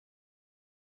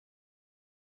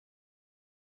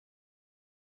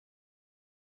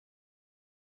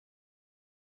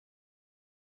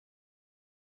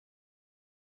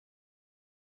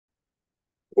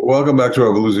Welcome back to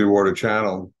our Bluesy Water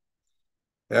channel.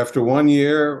 After 1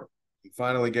 year,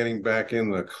 finally getting back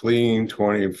in the clean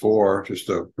 24, just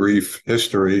a brief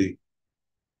history.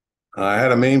 I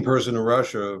had a main person in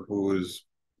Russia who was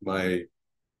my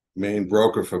main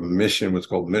broker for Mishin, what's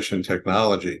called Mishin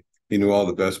technology. He knew all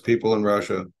the best people in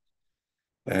Russia,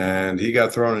 and he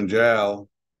got thrown in jail.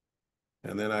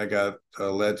 And then I got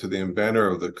led to the inventor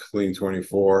of the Clean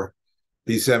 24.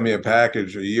 He sent me a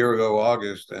package a year ago,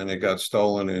 August, and it got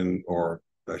stolen in, or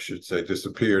I should say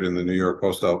disappeared in the New York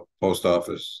post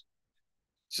office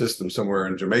system somewhere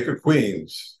in Jamaica,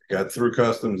 Queens. Got through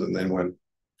customs and then went.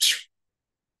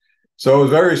 So it was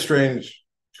a very strange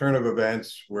turn of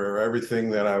events where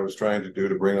everything that I was trying to do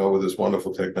to bring over this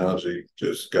wonderful technology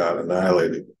just got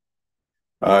annihilated.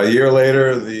 A year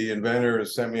later, the inventor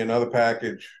sent me another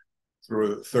package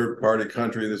through a third-party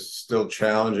country. This is still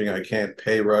challenging. I can't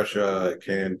pay Russia. I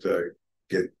can't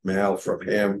get mail from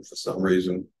him for some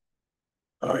reason.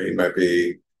 He might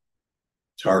be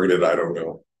targeted, I don't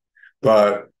know.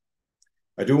 But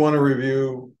I do want to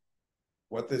review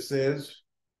what this is.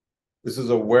 This is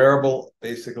a wearable,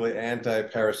 basically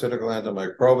anti-parasitical,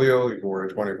 antimicrobial. You can wear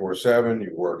it 24/7.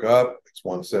 You work up. It's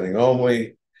one setting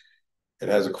only. It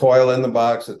has a coil in the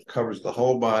box that covers the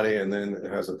whole body, and then it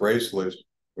has a bracelet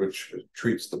which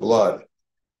treats the blood.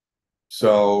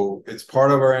 So it's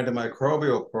part of our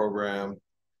antimicrobial program.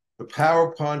 The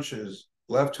power punch is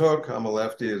left hook. I'm a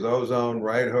lefty, is Ozone.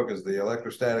 Right hook is the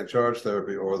electrostatic charge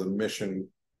therapy, or the Mishin,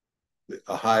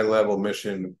 a high-level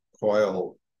Mishin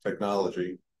coil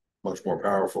technology, much more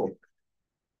powerful.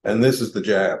 And this is the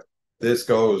jab. This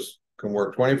can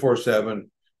work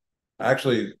 24/7. I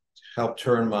actually helped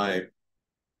turn my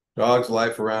dog's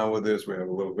life around with this. We have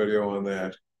a little video on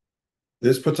that.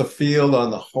 This puts a field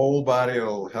on the whole body.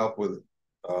 It'll help with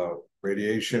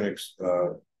radiation,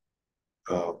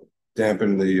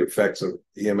 dampen the effects of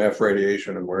EMF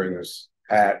radiation. I'm wearing this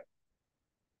hat,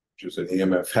 which is an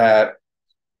EMF hat,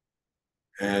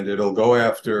 and it'll go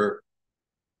after.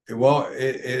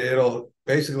 It'll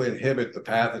basically inhibit the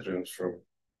pathogens from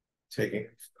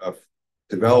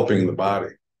developing in the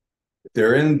body. If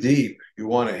they're in deep, you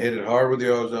want to hit it hard with the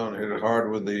Ozone, hit it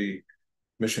hard with the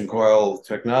Mishin coil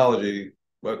technology,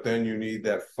 but then you need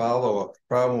that follow-up. The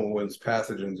problem when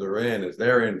pathogens are in is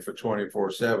they're in for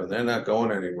 24/7. They're not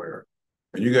going anywhere.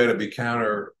 And you got to be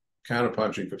counter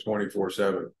punching for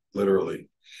 24/7, literally.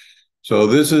 So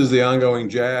this is the ongoing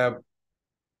jab,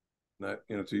 not,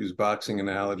 to use boxing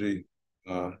analogy.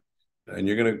 And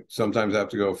you're going to sometimes have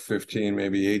to go 15,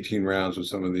 maybe 18 rounds with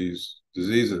some of these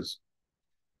diseases.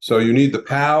 So you need the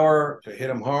power to hit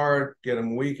them hard, get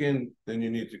them weakened. Then you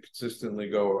need to consistently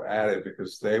go at it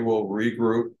because they will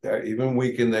regroup. Even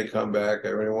weakened, they come back.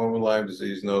 Everyone with Lyme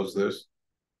disease knows this.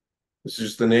 This is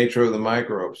just the nature of the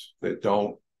microbes. They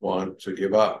don't want to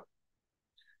give up.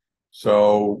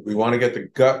 So we want to get the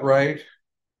gut right.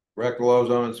 Rectal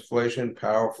ozone insufflation,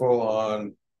 powerful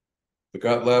on the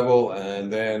gut level.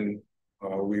 And then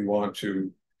we want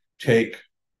to take,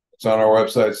 it's on our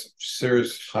website,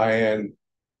 serious high-end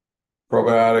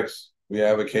probiotics. We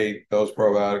advocate those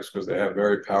probiotics because they have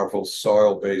very powerful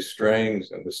soil-based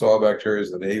strains, and the soil bacteria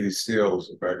is the Navy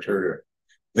SEALs of bacteria.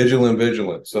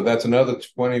 Vigilant. So that's another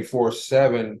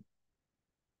 24/7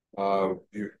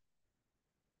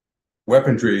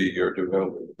 weaponry you're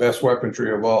developing. The best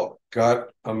weaponry of all,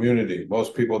 gut immunity.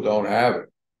 Most people don't have it.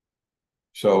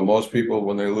 So most people,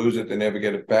 when they lose it, they never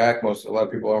get it back. A lot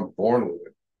of people aren't born with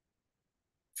it.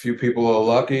 Few people are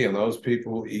lucky, and those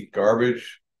people eat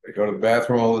garbage. They go to the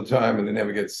bathroom all the time and they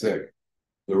never get sick.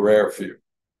 The rare few.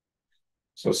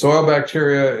 So soil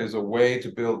bacteria is a way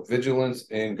to build vigilance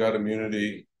and gut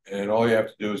immunity, and all you have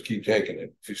to do is keep taking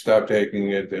it. If you stop taking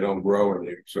it, they don't grow in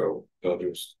you, so they'll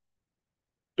just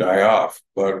die off.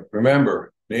 But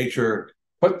remember, nature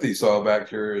put these soil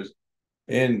bacteria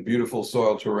in beautiful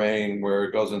soil terrain where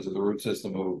it goes into the root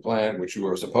system of a plant, which you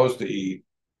are supposed to eat.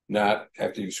 Not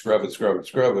after you scrub it,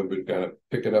 but kind of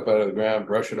pick it up out of the ground,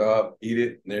 brush it off, eat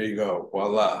it, and there you go.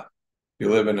 Voila. You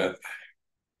live in a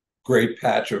great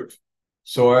patch of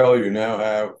soil. You now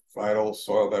have vital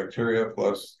soil bacteria,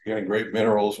 plus getting great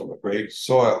minerals from a great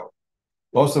soil.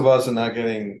 Most of us are not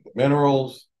getting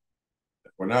minerals.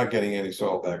 We're not getting any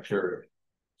soil bacteria.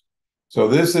 So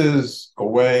this is a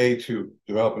way to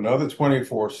develop another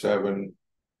 24/7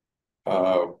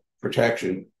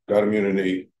 protection, gut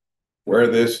immunity. Wear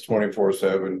this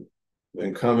 24/7,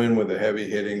 then come in with the heavy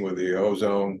hitting with the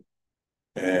Ozone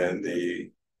and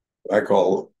I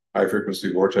call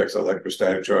high-frequency Vortex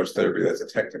electrostatic charge therapy. That's a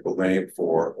technical name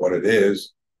for what it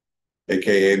is,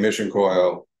 aka Mishin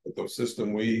coil. The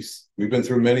system we've been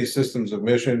through many systems of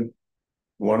Mishin.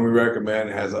 one we recommend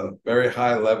has a very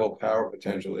high level power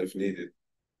potential if needed.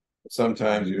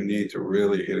 Sometimes you need to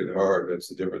really hit it hard. That's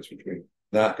the difference between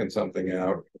knocking something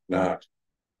out, not.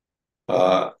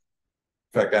 In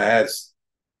fact,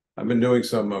 I've been doing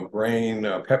some brain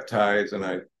peptides, and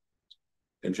I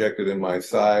injected in my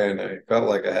thigh, and I felt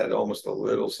like I had almost a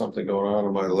little something going on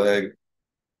in my leg,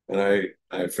 and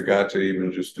I forgot to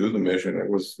even just do the Mishin. It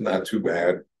was not too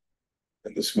bad.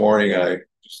 And this morning I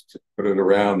just put it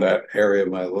around that area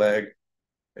of my leg,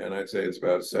 and I'd say it's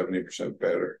about 70%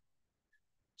 better.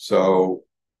 So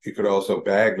you could also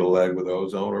bag the leg with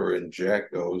ozone or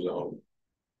inject ozone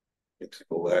into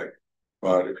the leg.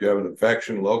 But if you have an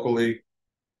infection locally,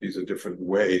 these are different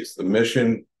ways. The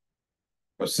Mishin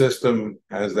system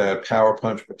has that power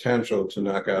punch potential to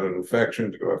knock out an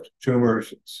infection, to go after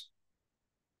tumors.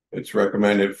 It's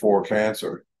recommended for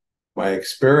cancer. My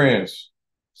experience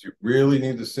is you really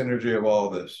need the synergy of all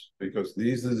this, because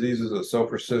these diseases are so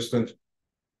persistent.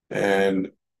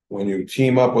 And when you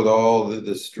team up with all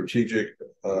the strategic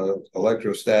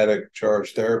electrostatic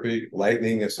charge therapy,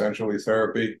 lightning essentially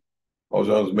therapy,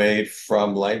 ozone's made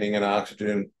from lightning and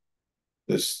oxygen.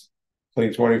 This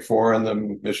Clean 24 and the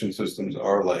Mishin systems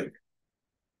are like.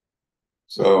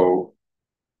 So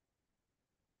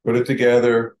put it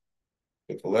together,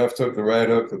 get the left hook, the right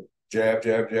hook, the jab,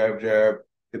 jab, jab, jab,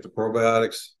 get the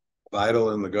probiotics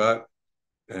vital in the gut,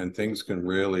 and things can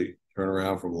really turn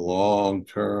around from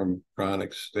long-term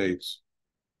chronic states.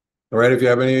 All right, if you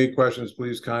have any questions,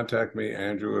 please contact me,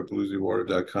 Andrew at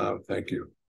bluesywater.com. Thank you.